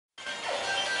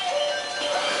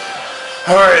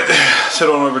Alright, let's head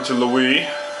on over to Louis.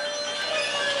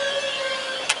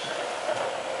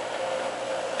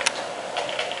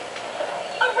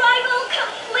 Arrival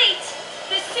complete!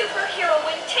 The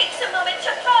superheroine takes a moment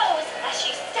to pose as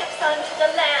she steps onto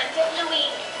the land of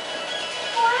Louis.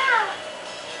 Wow!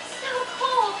 So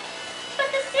cool!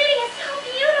 But the city is so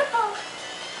beautiful!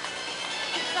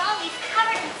 It's always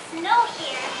covered in snow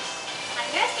here. My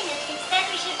nursing instinct says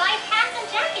we should buy hats and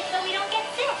jackets so we don't get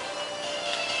sick.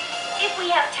 If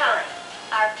we have time,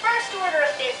 our first order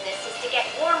of business is to get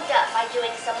warmed up by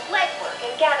doing some legwork and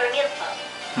gathering info.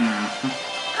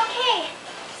 Okay,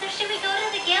 so should we go to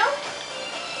the guild?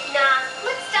 Nah,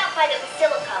 let's stop by the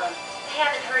Basilicom. I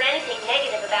haven't heard anything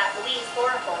negative about Louise'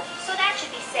 Oracle, so that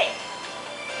should be safe.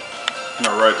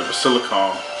 Alright, the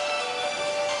Basilicom.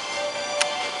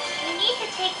 We need to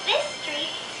take this street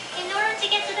in order to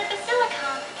get to the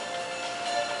Basilicom.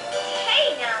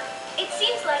 Hey now, it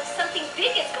seems like something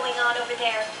big is going on over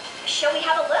there. Shall we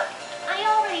have a look? I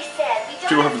already said we don't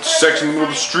People having sex in the middle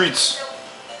of the streets.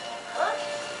 Huh?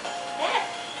 That.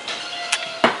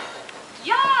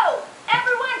 Yo!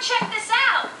 Everyone check this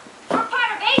out! We're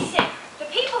part of Basic, the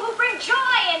people who bring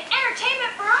joy and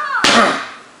entertainment for all!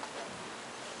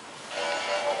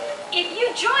 If you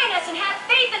join us and have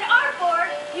faith in our board,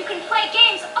 you can play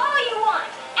games all you want,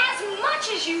 as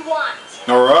much as you want!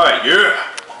 Alright, yeah!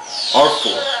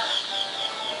 Artful.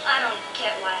 I don't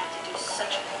get why I have to do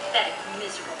such a pathetic,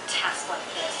 miserable task like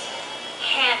this.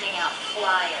 Handing out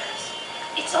flyers.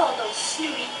 It's all those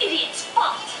snooty idiots'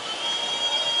 fault.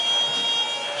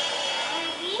 Are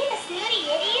we the snooty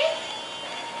idiots?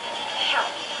 Hell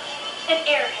yeah. An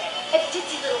airhead, a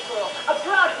ditzy little girl, a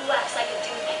broad who acts like a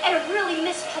dude, and a really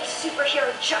misplaced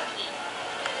superhero junkie.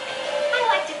 I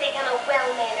like to think I'm a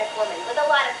well-mannered woman with a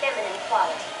lot of feminine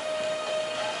qualities.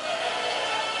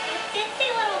 A ditzy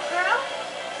little girl?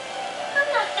 I'm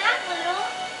not that little,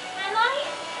 am I?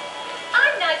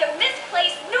 I'm neither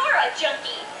misplaced nor a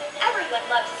junkie. Everyone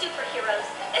loves superheroes,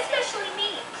 especially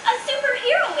me, a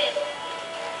superheroine.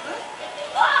 Huh?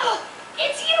 Oh,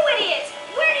 it's you idiots!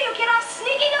 Where do you get off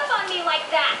sneaking up on me like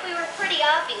that? We were pretty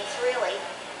obvious, really.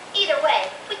 Either way,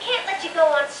 we can't let you go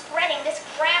on spreading this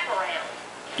crap around.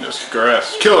 Just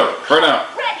grass. Kill her, right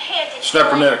now. Red-handed. Snap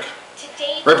her neck.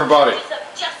 Today's Rape her body. of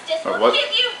justice will What?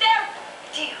 give you their...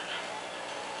 Damn.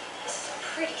 This is a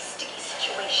pretty sticky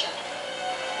situation.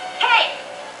 Hey!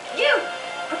 You!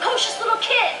 Precocious little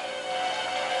kid!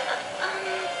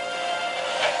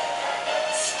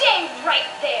 Stay right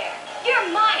there! You're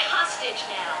my hostage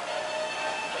now!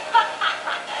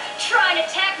 Try and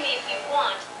attack me if you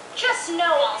want. Just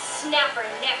know I'll snap her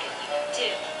neck if you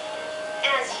do.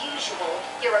 As usual,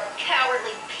 you're a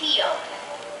cowardly peon.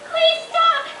 Please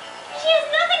stop! She has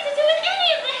nothing to do with any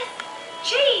of this!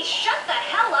 Gee, shut the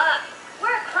hell up!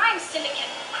 We're a crime syndicate,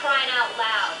 crying out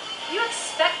loud. You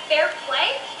expect fair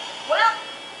play? Well,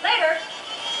 later.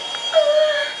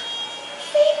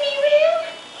 Save me, Rim!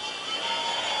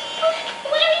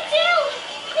 What do we do?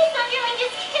 Please not feeling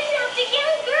just kidnapped a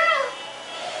young girl!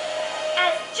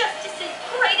 As Justice's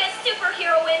greatest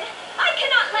superheroine, I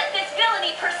cannot let this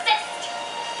villainy persist!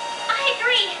 I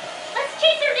agree. Let's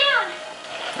chase her down!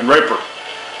 And rape her.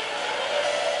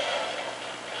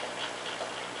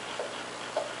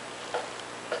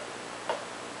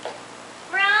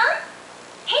 Ron?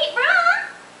 Hey, Ron!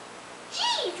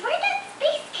 Jeez, where'd that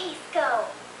space case go?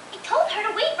 I told her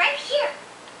to wait right here.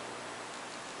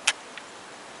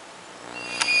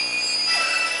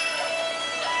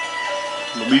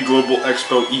 Louis Global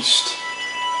Expo East.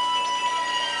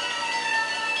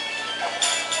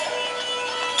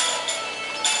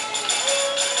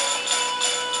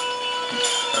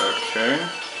 Okay.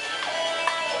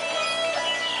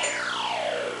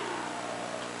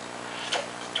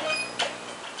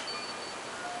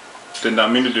 Did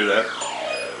not mean to do that.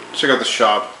 Check out the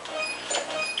shop.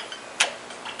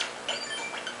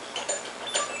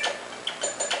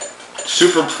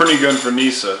 Super printy gun for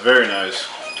Nisa. Very nice.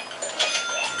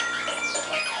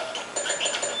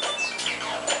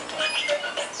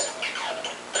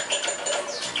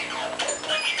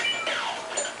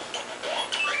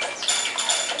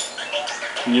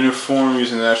 Uniform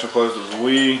using the national colors of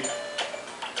Louis.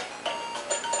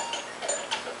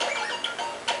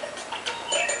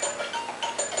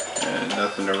 And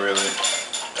nothing to really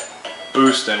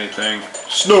boost anything.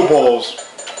 Snowballs!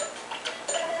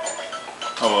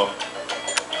 Oh well.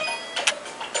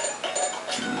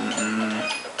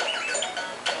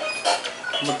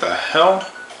 What the hell?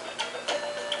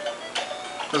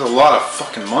 There's a lot of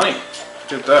fucking money.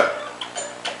 Look at that.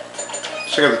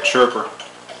 Check out the chirper.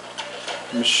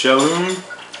 Michelle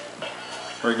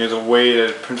working as a wait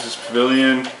at Princess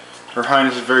Pavilion. Her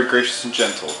Highness is very gracious and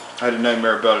gentle. I had a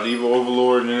nightmare about an evil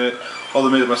overlord in it. All that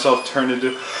made myself turn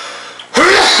into...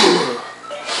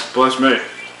 Bless me.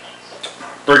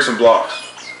 Break some blocks.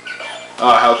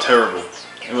 Ah, how terrible.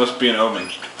 It must be an omen.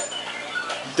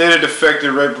 The data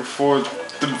defected right before...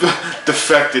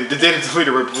 defected. The data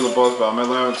deleted right before the boss battle. My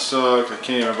allowance sucks. I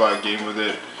can't even buy a game with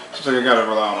it. Seems like I gotta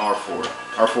rely on R4.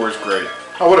 R4 is great.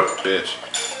 Oh, what a bitch.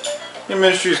 Game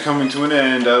Ministry is coming to an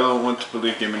end. I don't want to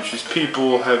believe Game Ministry's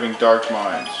people having dark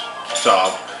minds.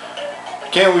 Sob.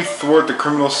 Can't we thwart the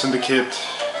criminal syndicate?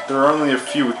 There are only a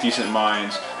few with decent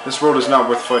minds. This world is not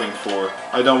worth fighting for.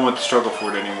 I don't want to struggle for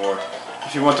it anymore.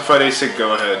 If you want to fight ASIC,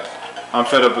 go ahead. I'm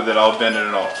fed up with it. I'll abandon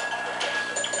it all.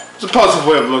 It's a positive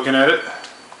way of looking at it.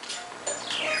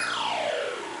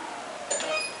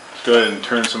 Let's go ahead and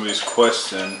turn some of these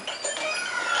quests in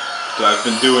that I've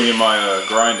been doing in my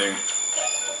grinding.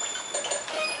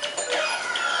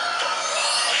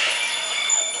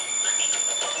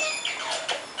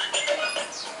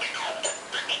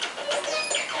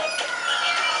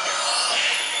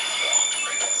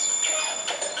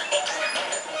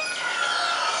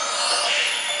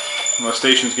 My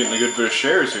station's getting a good bit of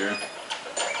shares here.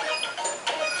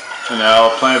 And now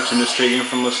Plampton is taking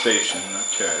from the station.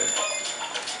 Okay.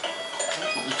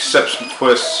 Accept some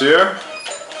quests here.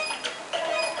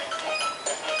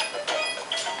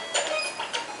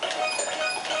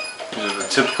 These are the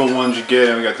typical ones you get,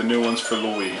 and we got the new ones for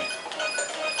Louis.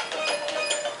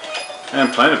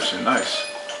 And Plampton, nice.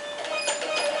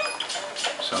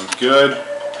 Sounds good.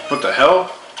 What the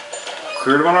hell?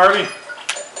 Cleared one already?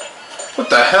 What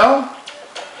the hell?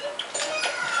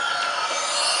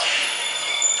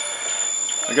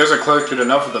 I guess I collected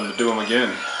enough of them to do them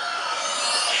again.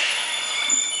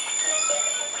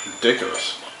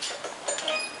 Ridiculous.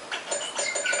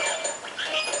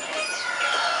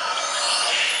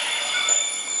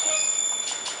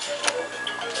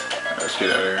 Let's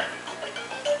get out of here.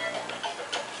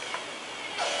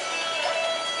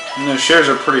 And the shares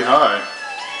are pretty high.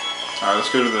 Alright, let's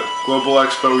go to the Global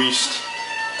Expo East.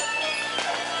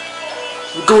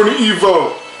 We're going to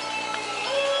Evo!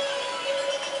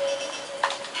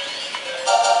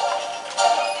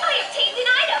 I obtained an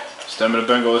item! Stamina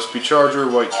Bengal SP Charger,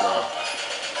 White Drop.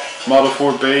 Model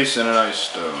 4 base and an Ice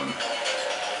Stone.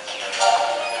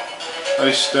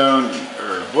 Ice Stone,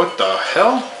 what the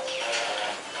hell?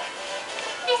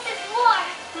 This is war.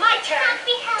 My turn. Can't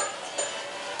be helped.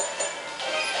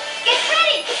 Get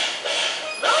ready!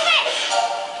 Move it!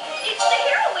 It's the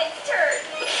heroine's turn!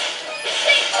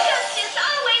 Justice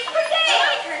always prevails!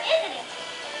 My turn, isn't it?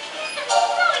 I'm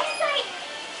so excited!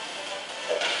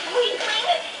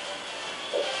 Weakling!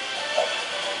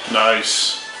 Nice.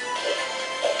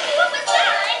 What was that?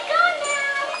 I'm gone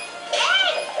now! Hey!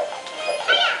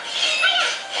 Hiya! Hiya!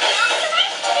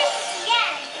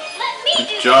 Again! Let me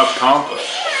do Good job, Compa.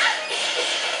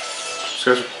 These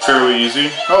guys are fairly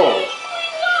easy. Oh!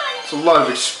 It's a lot of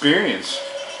experience.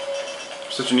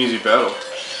 Such an easy battle.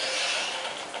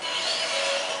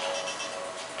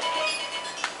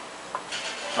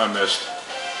 I missed.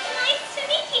 Nice to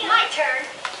meet you. My turn.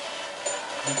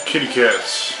 Kitty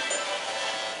cats.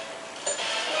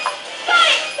 Got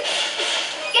it!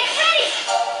 Get ready!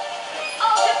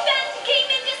 I'll defend game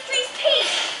industry's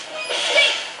peace!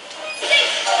 Six!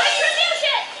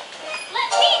 Retribution! Let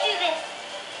me do this!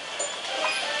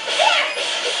 There!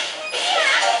 Yeah,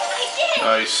 I did it!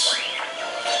 Nice.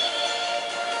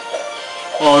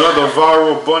 Oh, another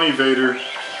viral bunny Vader.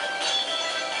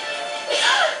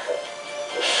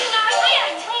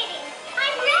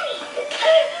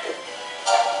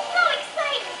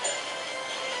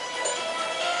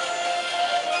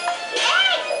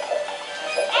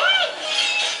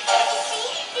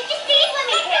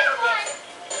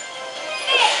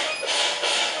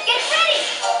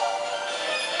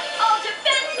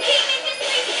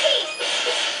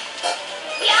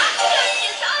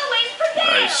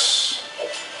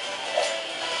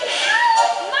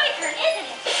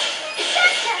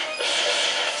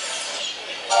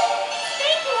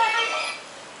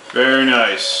 Very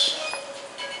nice.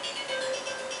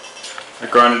 I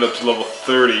grinded up to level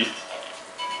 30.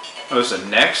 Oh, this is the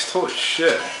next? Holy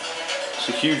shit. It's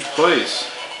a huge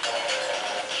place.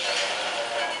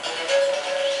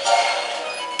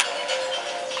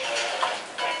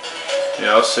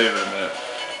 Yeah, I'll save it in a minute.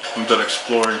 I'm done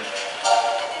exploring.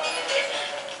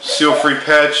 Seal-free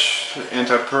patch,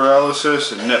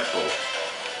 anti-paralysis, and netball.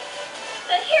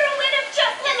 The heroine of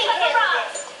justice has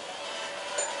arrived!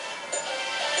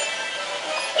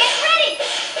 Get ready!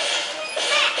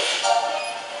 Smash!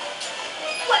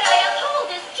 What I uphold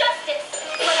is justice.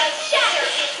 What I shatter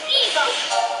is evil.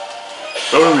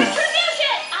 Boom.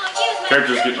 Retribution! I'll use my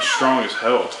Character's getting strong as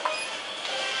hell.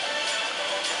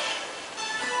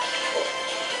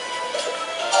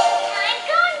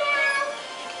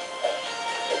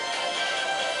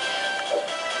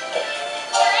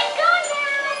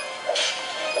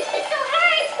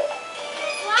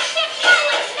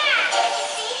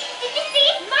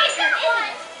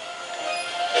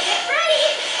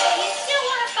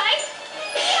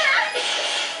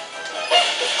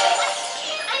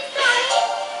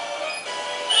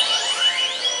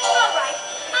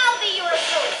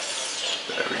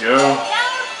 Go.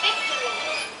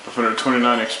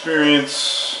 529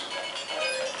 experience.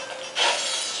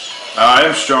 I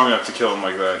am strong enough to kill him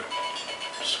like that.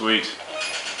 Sweet.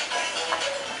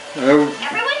 I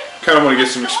kind of want to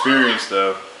get some experience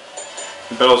though.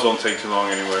 The battles don't take too long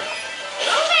anyway.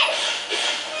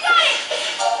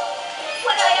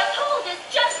 What I uphold is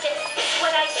justice.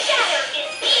 What I shatter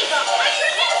is evil. I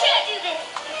can't do this.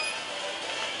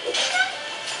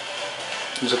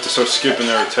 You just have to start skipping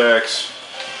their attacks.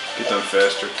 Get done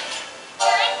faster.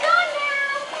 I'm gone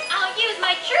now. I'll use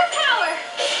my true power.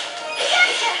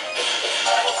 Gotcha.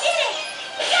 I did it.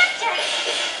 Gotcha.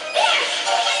 There.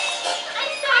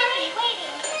 I'm sorry.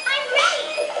 Waiting. I'm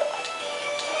ready.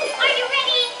 Are you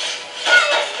ready?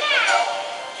 Challenge now.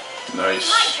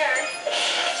 Nice. My turn.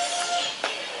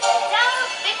 Tower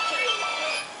victory.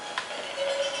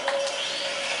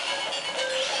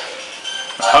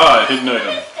 Aha! Hidden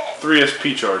item. 3 SP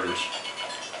chargers.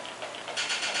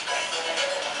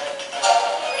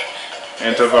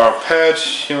 Antiviral patch,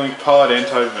 healing pod,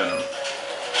 anti-venom.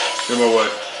 Get my way.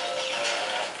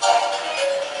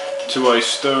 2 ice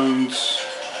stones.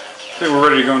 I think we're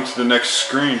ready to go into the next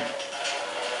screen.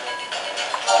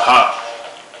 Aha!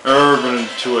 Urban and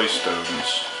 2 ice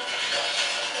stones.